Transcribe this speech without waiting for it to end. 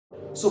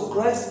So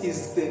Christ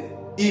is the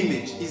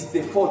image, is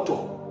the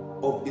photo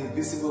of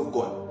invisible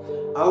God.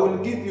 I will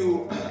give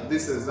you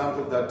this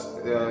example that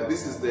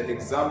this is the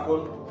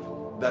example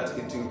that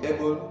it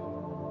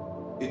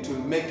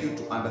will make you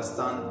to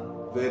understand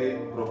very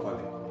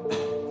properly.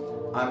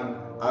 And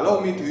allow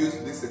me to use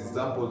this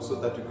example so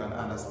that you can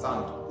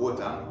understand what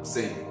I'm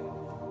saying.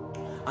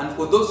 And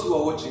for those who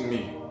are watching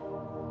me,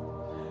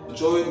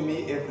 join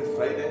me every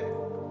Friday,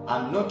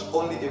 and not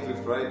only every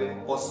Friday,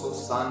 also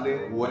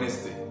Sunday,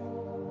 Wednesday.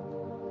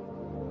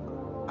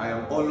 I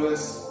am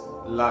always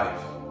live.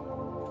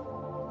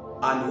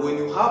 And when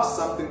you have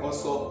something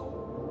also,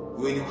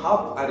 when you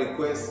have a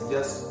request,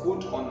 just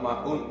put on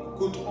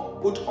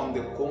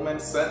the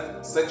comment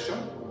section.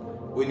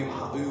 When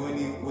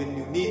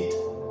you need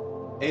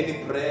any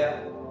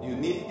prayer, you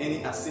need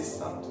any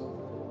assistance.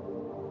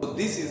 So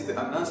this is the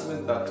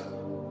announcement that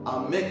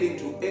I'm making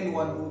to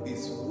anyone who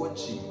is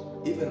watching,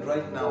 even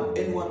right now,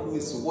 anyone who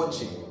is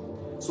watching.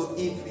 So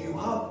if you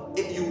have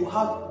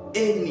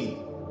any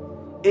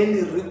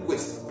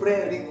request,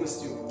 prayer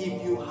request,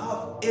 if you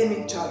have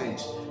any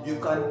challenge, you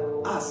can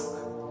ask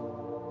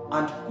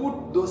and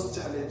put those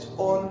challenge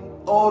on,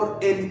 or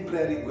any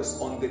prayer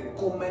request on the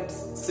comment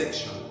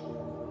section,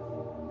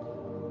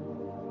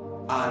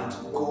 and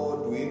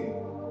God will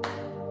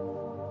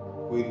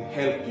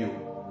help you.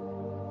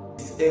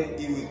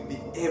 He will be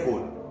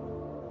able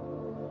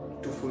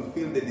to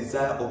fulfill the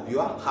desire of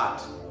your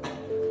heart.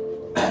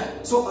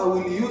 So I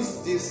will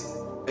use this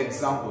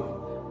example.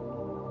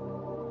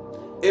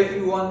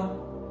 Everyone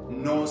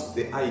knows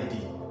the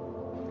ID,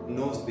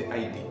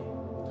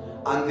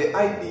 and the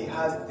ID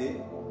has the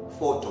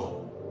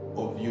photo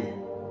of you.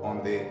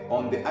 On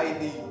the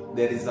ID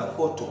there is a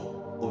photo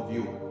of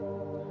you.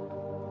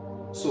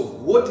 So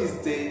what is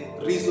the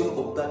reason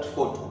of that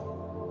photo?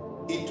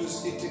 It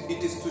is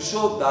to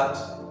show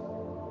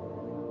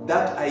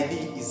that ID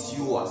is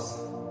yours.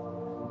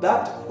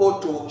 That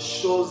photo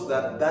shows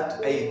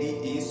that ID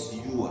is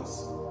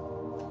yours.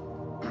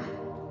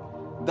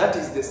 That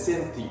is the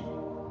same thing.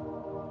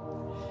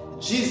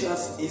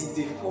 Jesus is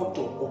the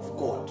photo of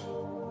God.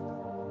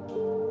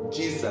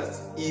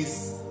 Jesus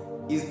is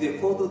the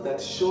photo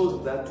that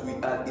shows that we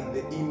are in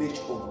the image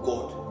of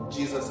God.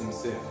 Jesus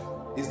himself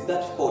is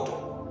that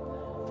photo.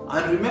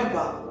 And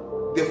remember,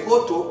 the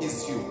photo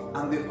is you,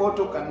 and the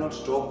photo cannot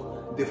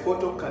talk, the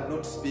photo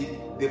cannot speak,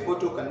 the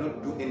photo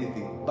cannot do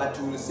anything, but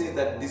you will say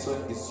that this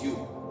one is you.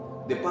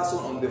 The person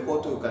on the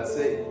photo, you can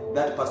say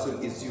that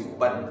person is you,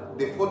 but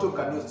the photo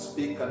cannot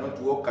speak, cannot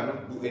walk,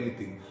 cannot do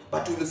anything.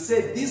 But you will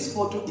say this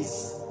photo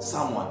is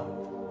someone.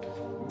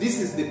 This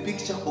is the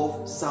picture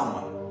of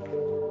someone.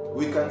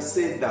 We can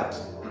say that.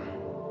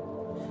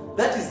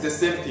 That is the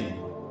same thing.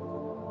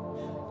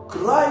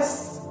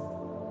 Christ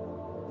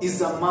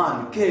is a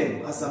man,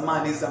 came as a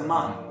man, is a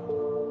man.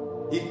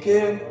 He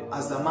came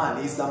as a man,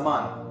 is a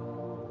man.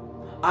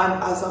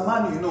 And as a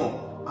man,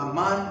 a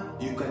man,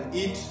 you can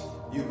eat,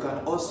 you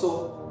can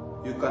also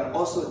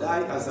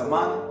die as a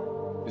man.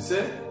 You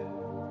see?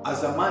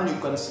 As a man, you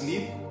can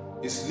sleep.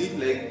 You sleep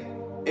like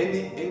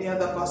any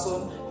other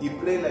person. He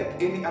pray like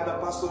any other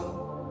person.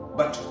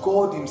 But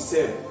God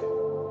himself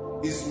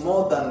is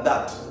more than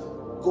that.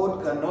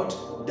 God cannot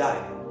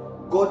die.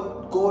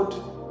 God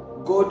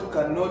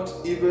cannot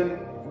even.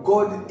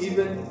 God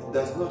even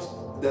does not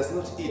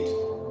eat.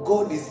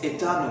 God is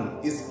eternal,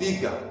 is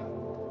bigger.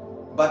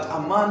 But a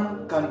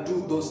man can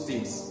do those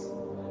things.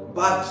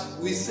 But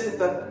we say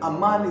that a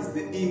man is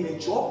the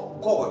image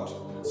of God.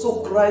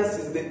 So Christ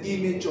is the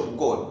image of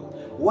God.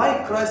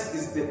 Why Christ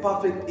is the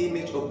perfect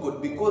image of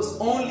God? Because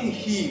only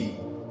him,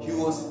 he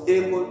was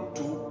able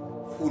to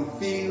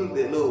fulfill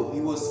the law.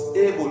 He was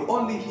able,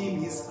 only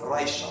him is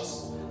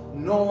righteous.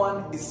 No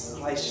one is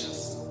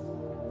righteous.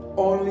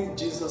 Only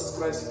Jesus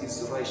Christ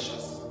is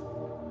righteous.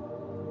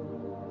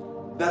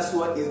 That's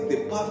why is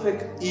the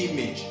perfect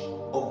image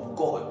of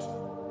God.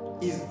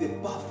 Is the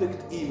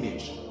perfect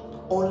image.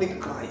 Only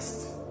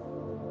Christ.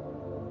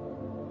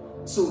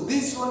 So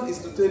this one is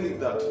to tell you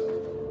that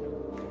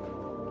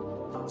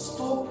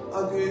stop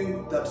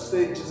arguing that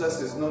say Jesus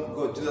is not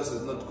God, Jesus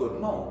is not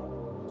God.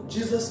 No.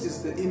 Jesus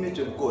is the image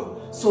of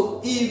God. So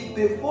if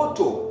the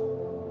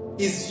photo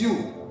is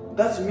you,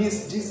 that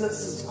means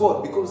Jesus is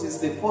God, because it's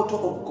the photo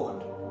of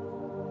God.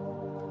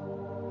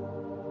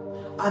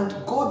 And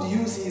God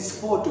used his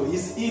photo,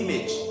 his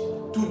image,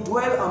 to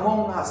dwell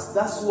among us.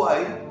 That's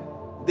why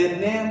the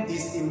name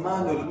is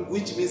Emmanuel,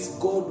 which means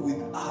God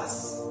with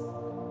us.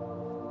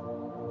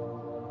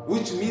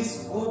 Which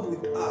means God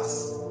with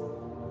us.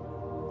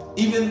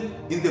 Even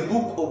in the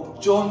book of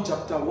John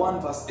chapter 1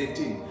 verse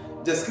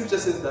 18, the scripture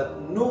says that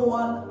no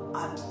one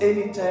at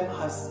any time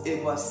has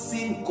ever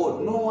seen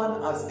God. No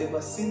one has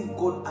ever seen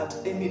God at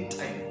any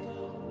time.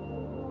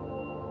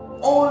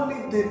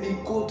 Only the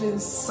begotten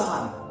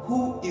Son,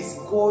 who is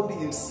God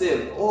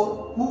himself,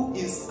 or who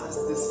is as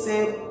the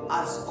same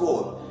as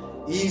God.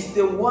 He is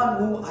the one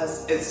who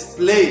has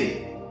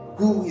explained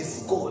who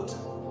is God.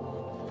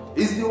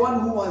 He is the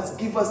one who has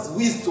given us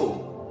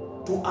wisdom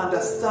to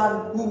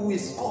understand who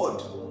is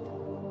God.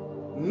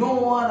 No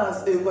one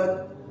has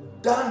ever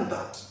done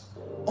that.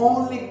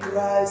 Only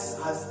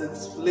Christ has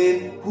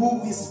explained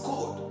who is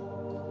God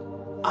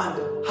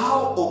and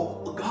how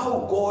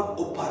God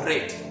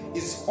operates.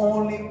 Is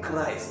only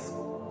Christ.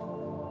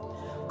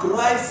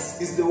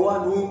 Christ is the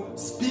one who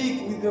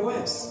speaks with the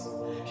waves.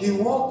 He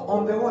walked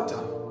on the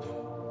water.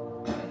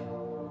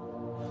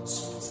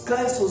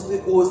 Christ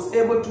was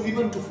able to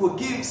even to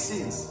forgive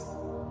sins.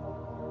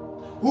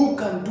 Who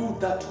can do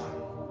that one?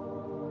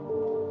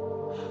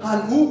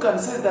 And who can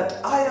say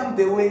that I am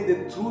the way,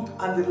 the truth,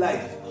 and the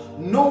life?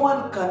 No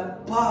one can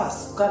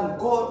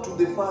go to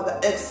the Father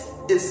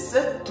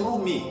except through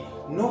me.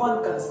 No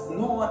one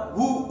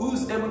who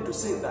is able to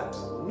say that.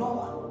 No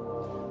one.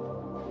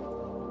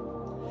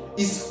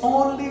 It's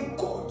only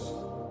God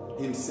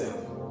Himself.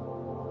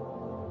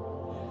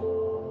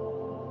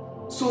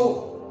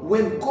 So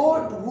when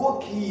God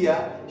walked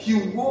here, He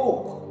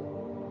walked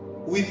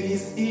with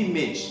His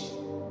image.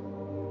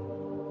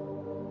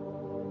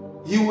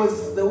 He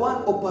was the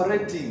one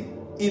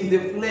operating in the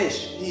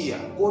flesh here.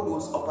 God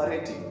was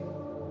operating.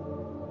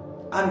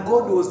 And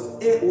God was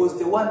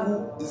the one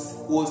who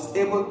was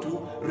able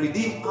to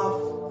redeem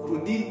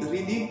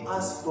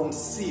us from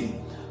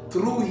sin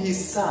through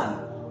His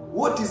Son.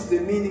 What is the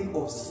meaning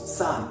of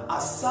son? A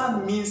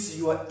son means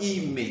your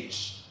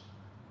image.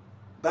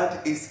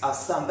 That is a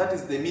son. That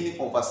is the meaning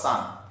of a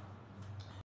son.